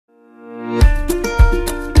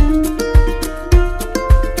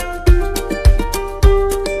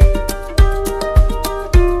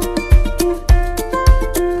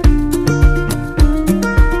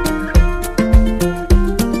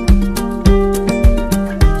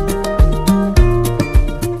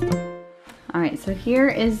so here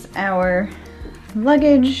is our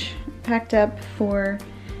luggage packed up for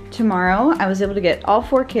tomorrow. I was able to get all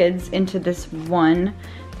 4 kids into this one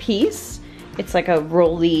piece. It's like a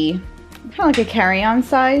rolly, kind of like a carry-on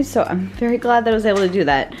size, so I'm very glad that I was able to do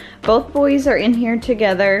that. Both boys are in here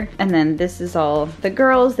together, and then this is all the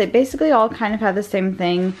girls. They basically all kind of have the same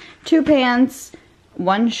thing. 2 pants,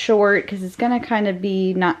 1 short, because it's gonna kind of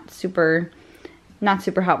be not super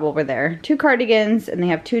hot over there. 2 cardigans, and they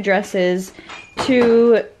have 2 dresses,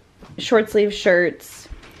 2 short sleeve shirts,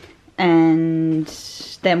 and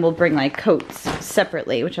then we'll bring like coats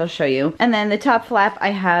separately, which I'll show you. And then the top flap, I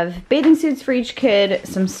have bathing suits for each kid,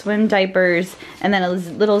 some swim diapers, and then a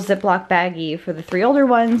little Ziploc baggie for the 3 older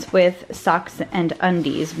ones with socks and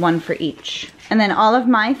undies, 1 for each. And then all of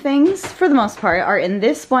my things, for the most part, are in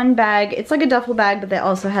this one bag. It's like a duffel bag, but that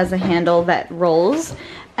also has a handle that rolls.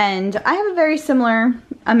 And I have a very similar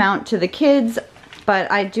amount to the kids, but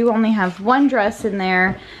I do only have 1 dress in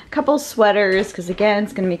there, a couple sweaters, because again,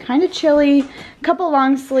 it's gonna be kind of chilly, a couple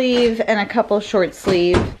long sleeve, and a couple short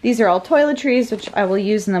sleeve. These are all toiletries, which I will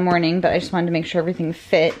use in the morning, but I just wanted to make sure everything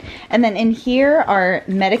fit. And then in here are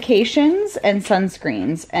medications and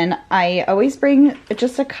sunscreens, and I always bring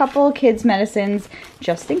just a couple kids' medicines,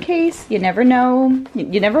 just in case. You never know.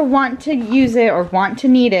 You never want to use it or want to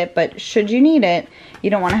need it, but should you need it,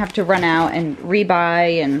 you don't want to have to run out and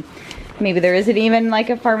rebuy, and maybe there isn't even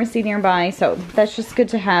like a pharmacy nearby, so that's just good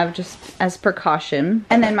to have just as precaution.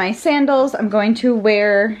 And then my sandals, I'm going to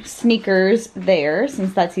wear sneakers there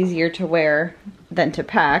since that's easier to wear than to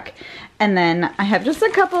pack. And then I have just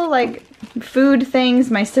a couple like food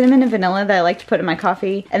things, my cinnamon and vanilla that I like to put in my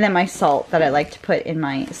coffee, and then my salt that I like to put in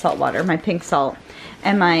my salt water, my pink salt,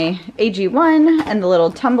 and my AG1 and the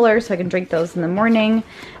little tumbler so I can drink those in the morning,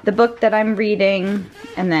 the book that I'm reading,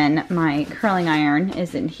 and then my curling iron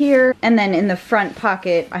is in here. And then in the front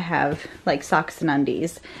pocket I have like socks and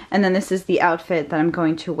undies. And then this is the outfit that I'm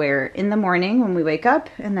going to wear in the morning when we wake up,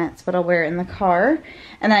 and that's what I'll wear in the car.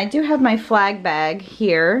 And then I do have my flag bag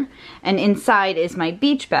here, and inside is my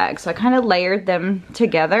beach bag, so I kind of layered them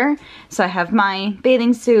together. So I have my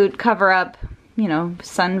bathing suit, cover up, you know,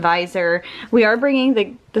 sun visor. We are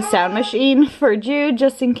bringing the sound machine for Jude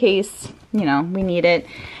just in case, you know, we need it.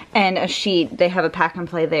 And a sheet, they have a pack and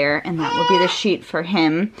play there, and that will be the sheet for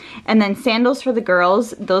him. And then sandals for the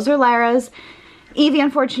girls, those are Lara's. Evie,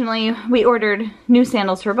 unfortunately, we ordered new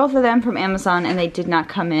sandals for both of them from Amazon, and they did not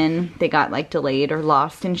come in. They got like delayed or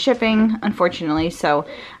lost in shipping, unfortunately, so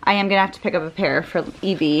I am gonna have to pick up a pair for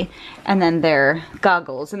Evie. And then their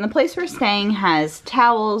goggles. And the place we're staying has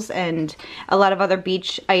towels and a lot of other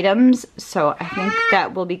beach items, so I think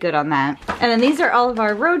that will be good on that. And then these are all of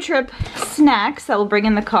our road trip snacks that we'll bring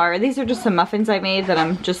in the car. These are just some muffins I made that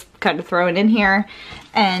I'm just kind of throwing in here.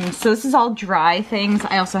 And so this is all dry things.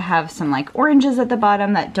 I also have some like oranges at the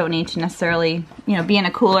bottom that don't need to necessarily, you know, be in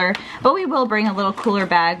a cooler, but we will bring a little cooler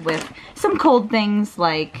bag with some cold things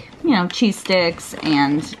like, you know, cheese sticks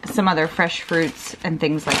and some other fresh fruits and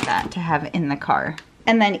things like that to have in the car.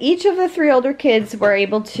 And then each of the 3 older kids were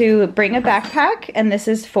able to bring a backpack, and this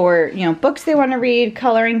is for, you know, books they want to read,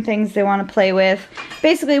 coloring things they want to play with,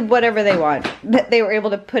 basically whatever they want that they were able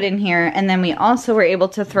to put in here. And then we also were able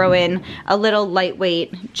to throw in a little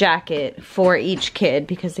lightweight jacket for each kid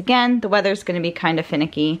because, again, the weather's going to be kind of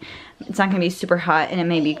finicky. It's not going to be super hot, and it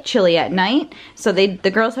may be chilly at night. So the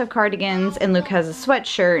girls have cardigans and Luke has a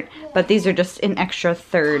sweatshirt, but these are just an extra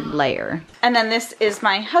 3rd layer. And then this is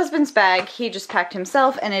my husband's bag. He just packed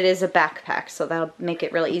himself, and it is a backpack, so that'll make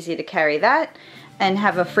it really easy to carry that and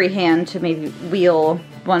have a free hand to maybe wheel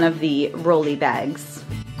one of the rolly bags.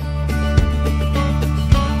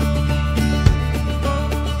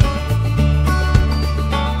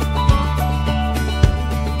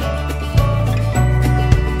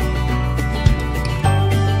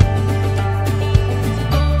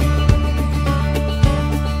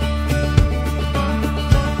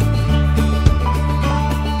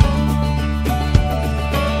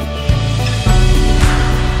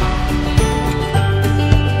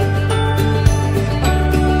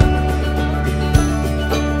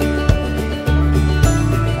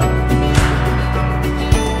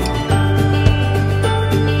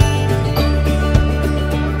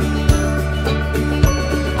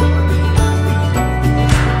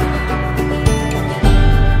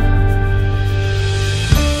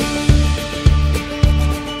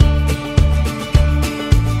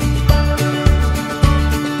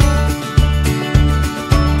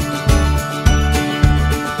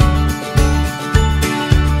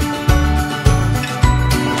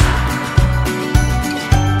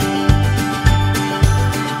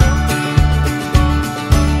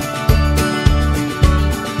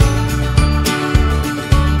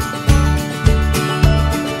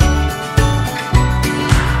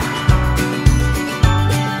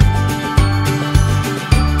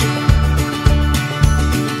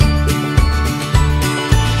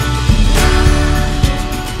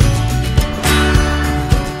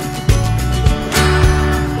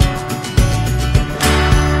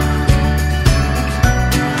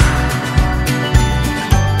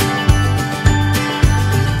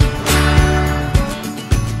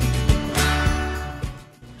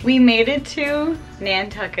 made it to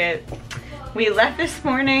Nantucket. We left this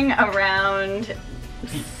morning around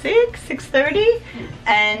 6:30,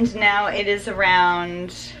 and now it is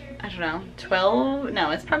around, I don't know, 12? No,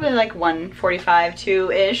 it's probably like 1:45,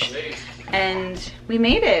 2-ish. And we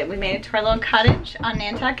made it. We made it to our little cottage on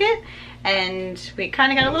Nantucket, and we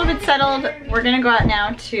kind of got a little bit settled. We're gonna go out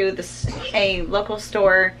now to a local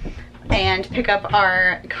store and pick up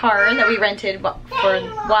our car that we rented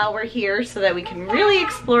while we're here so that we can really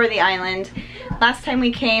explore the island. Last time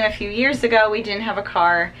we came a few years ago, we didn't have a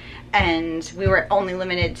car and we were only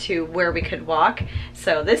limited to where we could walk.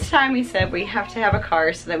 So this time we said we have to have a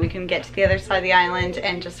car so that we can get to the other side of the island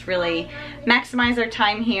and just really maximize our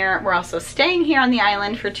time here. We're also staying here on the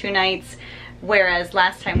island for 2 nights, whereas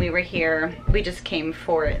last time we were here, we just came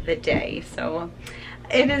for the day. So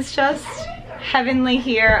it is just heavenly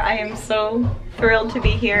here. I am so thrilled to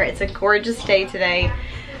be here. It's a gorgeous day today.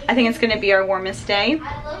 I think it's gonna be our warmest day.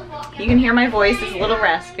 You can hear my voice, it's a little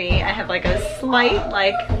raspy. I have like a slight,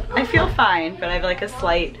 I feel fine, but I have like a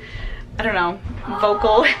slight, I don't know,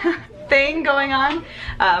 vocal thing going on.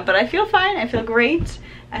 But I feel fine, I feel great,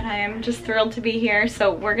 and I am just thrilled to be here.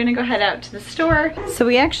 So we're gonna go head out to the store. So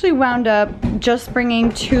we actually wound up just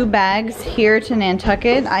bringing 2 bags here to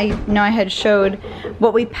Nantucket. I know I had showed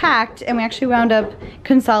what we packed, and we actually wound up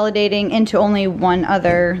consolidating into only one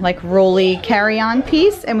other like rolly carry-on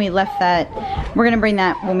piece, and we left that. We're gonna bring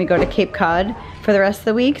that when we go to Cape Cod for the rest of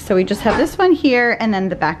the week. So we just have this one here and then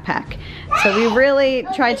the backpack. So we really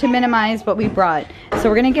tried to minimize what we brought. So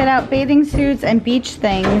we're gonna get out bathing suits and beach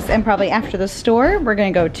things, and probably after the store, we're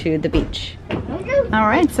gonna go to the beach. All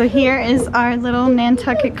right, so here is our little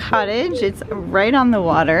Nantucket cottage. It's right on the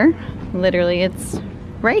water. Literally, it's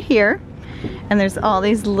right here. And there's all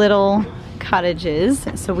these little cottages.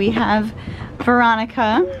 So we have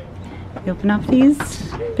Veronica. We open up these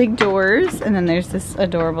big doors, and then there's this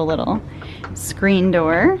adorable little screen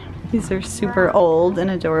door. These are super old and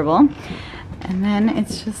adorable. And then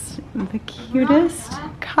it's just the cutest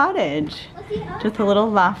cottage, just a little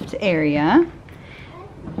loft area.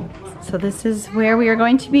 So this is where we are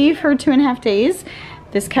going to be for 2.5 days.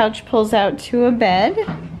 This couch pulls out to a bed,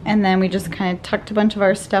 and then we just kind of tucked a bunch of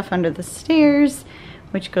our stuff under the stairs,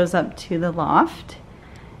 which goes up to the loft.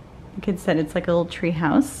 The kids said it's like a little tree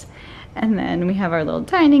house. And then we have our little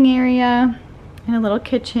dining area and a little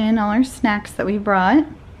kitchen, all our snacks that we brought,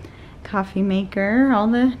 coffee maker, all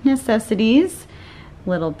the necessities,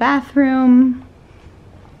 little bathroom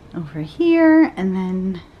over here, and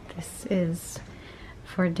then this is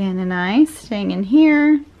for Dan and I staying in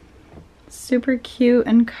here. Super cute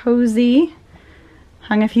and cozy.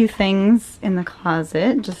 Hung a few things in the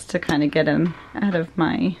closet just to kind of get them out of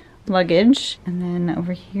my luggage. And then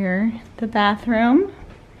over here, the bathroom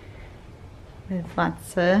with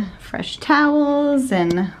lots of fresh towels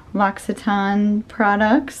and L'Occitane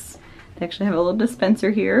products. They actually have a little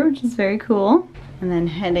dispenser here, which is very cool. And then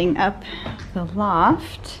heading up the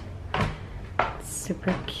loft,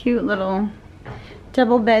 super cute little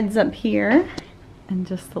double beds up here. And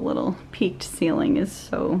just the little peaked ceiling is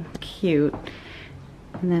so cute.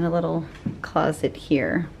 And then a little closet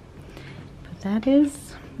here. But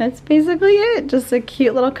that's basically it. Just a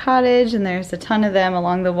cute little cottage, and there's a ton of them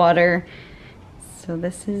along the water. So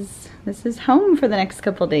this is home for the next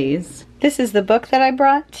couple days. This is the book that I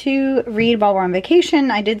brought to read while we're on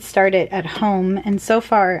vacation. I did start it at home, and so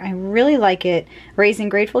far I really like it. Raising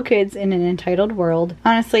Grateful Kids in an Entitled World.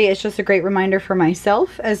 Honestly, it's just a great reminder for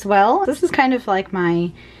myself as well. This is kind of like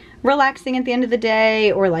my relaxing at the end of the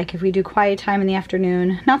day, or like if we do quiet time in the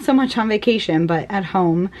afternoon. Not so much on vacation, but at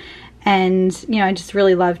home. And, you know, I just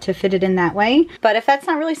really love to fit it in that way. But if that's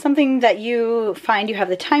not really something that you find you have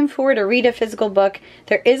the time for to read a physical book,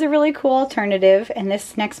 there is a really cool alternative. And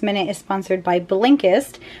this next minute is sponsored by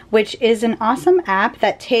Blinkist, which is an awesome app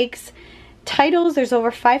that takes titles. There's over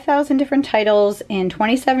 5,000 different titles in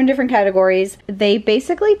 27 different categories. They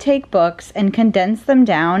basically take books and condense them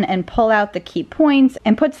down and pull out the key points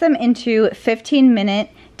and puts them into 15-minute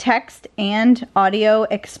text and audio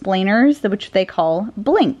explainers, which they call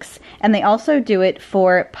blinks. And they also do it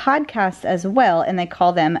for podcasts as well, and they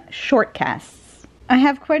call them shortcasts. I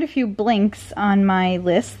have quite a few blinks on my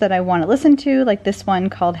list that I want to listen to, like this one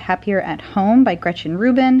called Happier at Home by Gretchen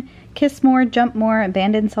Rubin, Kiss More, Jump More,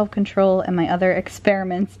 Abandon Self-Control, and My Other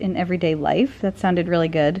Experiments in Everyday Life. That sounded really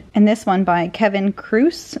good. And this one by Kevin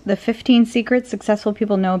Kruse, The 15 Secrets Successful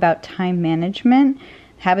People Know About Time Management.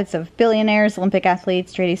 Habits of Billionaires, Olympic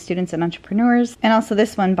Athletes, Straight A Students, and Entrepreneurs. And also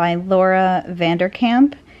this one by Laura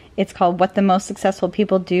Vanderkamp, It's called What the Most Successful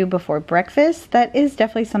People Do Before Breakfast. That is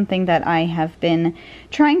definitely something that I have been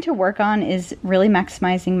trying to work on, is really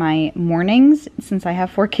maximizing my mornings since I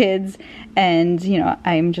have 4 kids and, you know,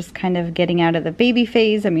 I'm just kind of getting out of the baby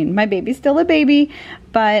phase. I mean, my baby's still a baby,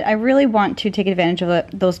 but I really want to take advantage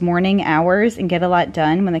of those morning hours and get a lot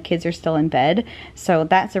done when the kids are still in bed. So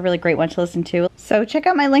that's a really great one to listen to. So check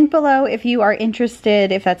out my link below if you are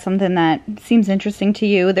interested, if that's something that seems interesting to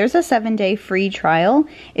you. There's a 7-day free trial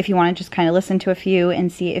if you want to just kind of listen to a few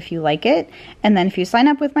and see if you like it. And then if you sign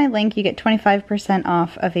up with my link, you get 25%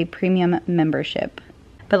 off of a premium membership.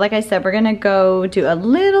 But like I said, we're gonna go do a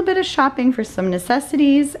little bit of shopping for some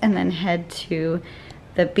necessities and then head to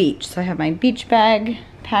the beach. So I have my beach bag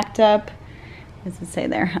packed up. What does it say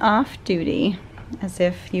there? Off duty. As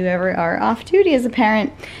if you ever are off duty as a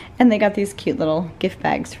parent. And they got these cute little gift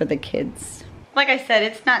bags for the kids. Like I said,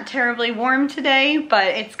 it's not terribly warm today, but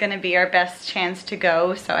it's gonna be our best chance to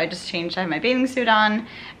go. So I just changed. I have my bathing suit on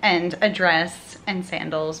and a dress and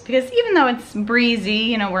sandals, because even though it's breezy,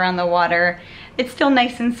 you know, we're on the water, it's still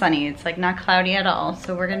nice and sunny. It's like not cloudy at all.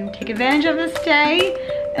 So we're gonna take advantage of this day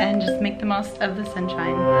and just make the most of the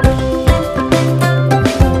sunshine.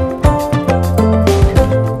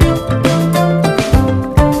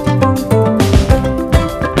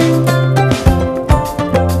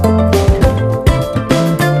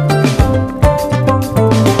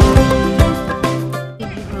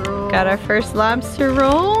 Got our first lobster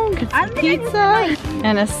roll, got some pizza,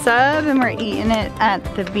 and a sub, and we're eating it at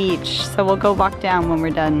the beach. So we'll go walk down when we're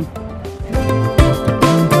done.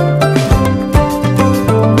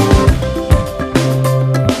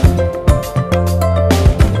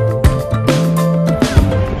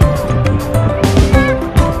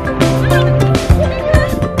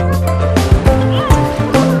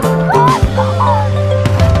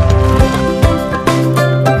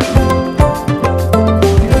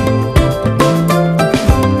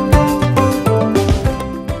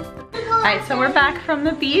 From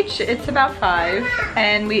the beach, it's about 5,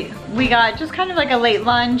 and we got just kind of like a late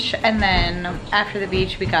lunch, and then after the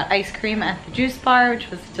beach we got ice cream at the juice bar, which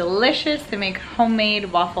was delicious. They make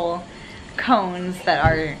homemade waffle cones that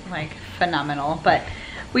are like phenomenal, but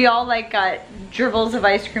we all like got dribbles of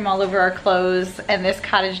ice cream all over our clothes, and this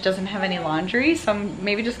cottage doesn't have any laundry, so I'm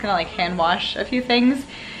maybe just gonna like hand wash a few things,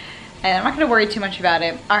 and I'm not gonna worry too much about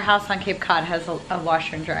it. Our house on Cape Cod has a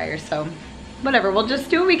washer and dryer, so whatever, we'll just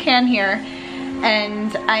do what we can here.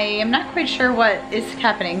 And I am not quite sure what is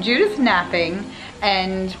happening. Jude is napping,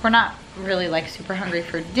 and we're not really like super hungry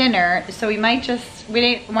for dinner, so we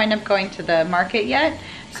didn't wind up going to the market yet,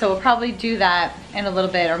 so we'll probably do that in a little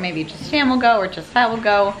bit, or maybe just Sam will go, or just I will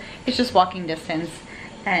go. It's just walking distance,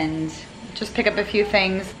 and just pick up a few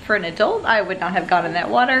things. For an adult, I would not have gone in that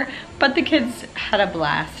water, but the kids had a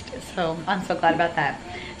blast, so I'm so glad about that.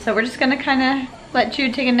 So we're just gonna kind of let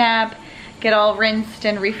Jude take a nap, get all rinsed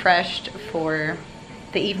and refreshed for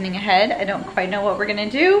the evening ahead. I don't quite know what we're gonna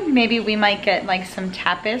do. Maybe we might get like some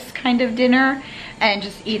tapas kind of dinner and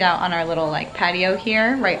just eat out on our little like patio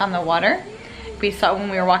here, right on the water. We saw when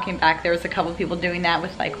we were walking back, there was a couple people doing that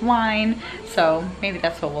with like wine, so maybe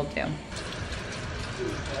that's what we'll do.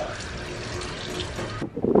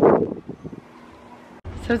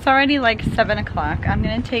 So it's already like 7 o'clock. I'm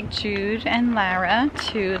gonna take Jude and Lara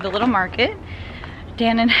to the little market.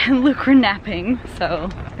 Dan and Luke were napping, so,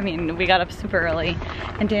 I mean, we got up super early,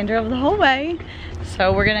 and Dan drove the whole way.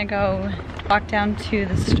 So we're gonna go walk down to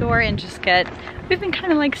the store and just we've been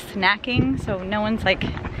kind of like snacking, so no one's like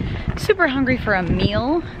super hungry for a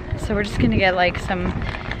meal. So we're just gonna get like some,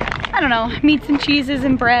 I don't know, meats and cheeses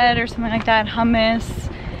and bread or something like that, hummus.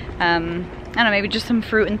 I don't know, maybe just some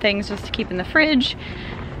fruit and things just to keep in the fridge.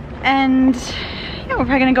 And yeah, we're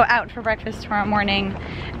probably gonna go out for breakfast tomorrow morning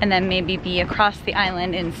and then maybe be across the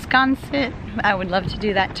island in Sconset. I would love to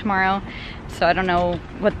do that tomorrow. So I don't know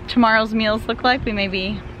what tomorrow's meals look like. We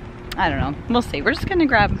maybe, I don't know, we'll see. We're just gonna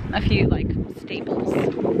grab a few like staples.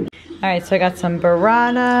 All right, so I got some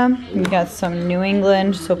burrata, we got some New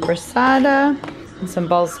England sopressata, and some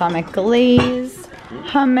balsamic glaze,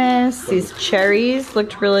 hummus. These cherries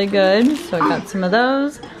looked really good, so I got some of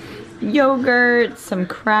those. Yogurt, some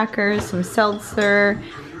crackers, some seltzer,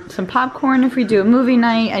 some popcorn if we do a movie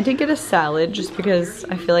night. I did get a salad just because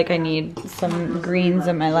I feel like I need some greens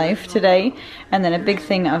in my life today. And then a big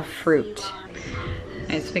thing of fruit.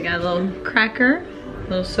 Alright, so we got a little cracker, a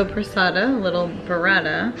little sopressata, a little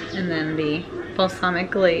burrata, and then the balsamic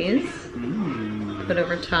glaze. Put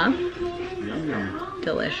over top.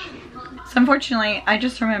 Delish. So unfortunately, I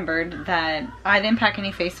just remembered that I didn't pack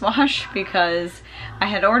any face wash because I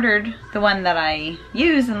had ordered the one that I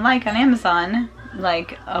use and like on Amazon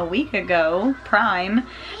like a week ago, Prime,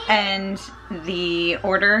 and the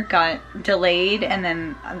order got delayed, and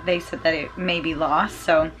then they said that it may be lost,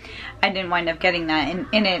 so I didn't wind up getting that. And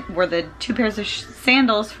in it were the 2 pairs of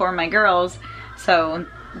sandals for my girls, so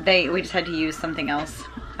we just had to use something else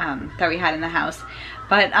that we had in the house.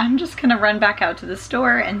 But I'm just gonna run back out to the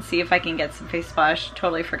store and see if I can get some face wash.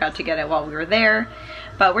 Totally forgot to get it while we were there.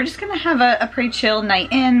 But we're just gonna have a pretty chill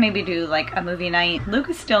night in, maybe do like a movie night. Luke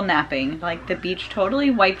is still napping, like the beach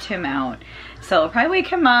totally wiped him out. So I'll probably wake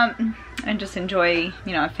him up and just enjoy,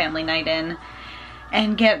 you know, a family night in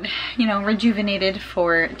and get, you know, rejuvenated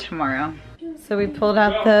for tomorrow. So we pulled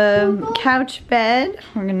out the couch bed.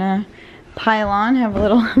 We're gonna pile on, have a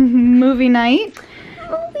little movie night.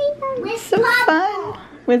 So fun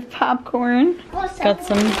with popcorn. Got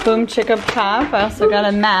some Boom Chicka Pop. I also got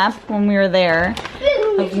a map when we were there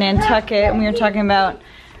of Nantucket, and we were talking about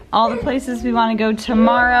all the places we want to go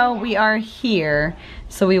tomorrow. We are here,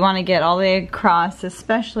 so we want to get all the way across,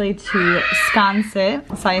 especially to Sconset.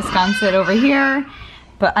 Sconset over here.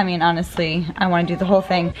 But I mean, honestly, I want to do the whole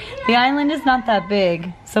thing. The island is not that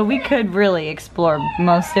big, so we could really explore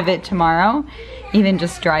most of it tomorrow, even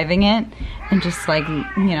just driving it and just like,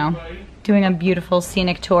 you know, doing a beautiful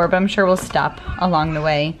scenic tour, but I'm sure we'll stop along the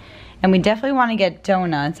way. And we definitely want to get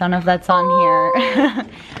donuts. I don't know if that's on here.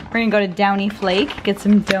 We're gonna go to Downy Flake, get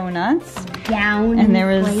some donuts. And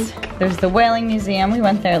there's the Whaling Museum. We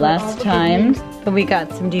went there last time. But we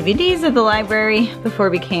got some DVDs at the library before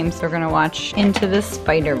we came, so we're gonna watch Into the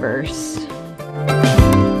Spider-Verse.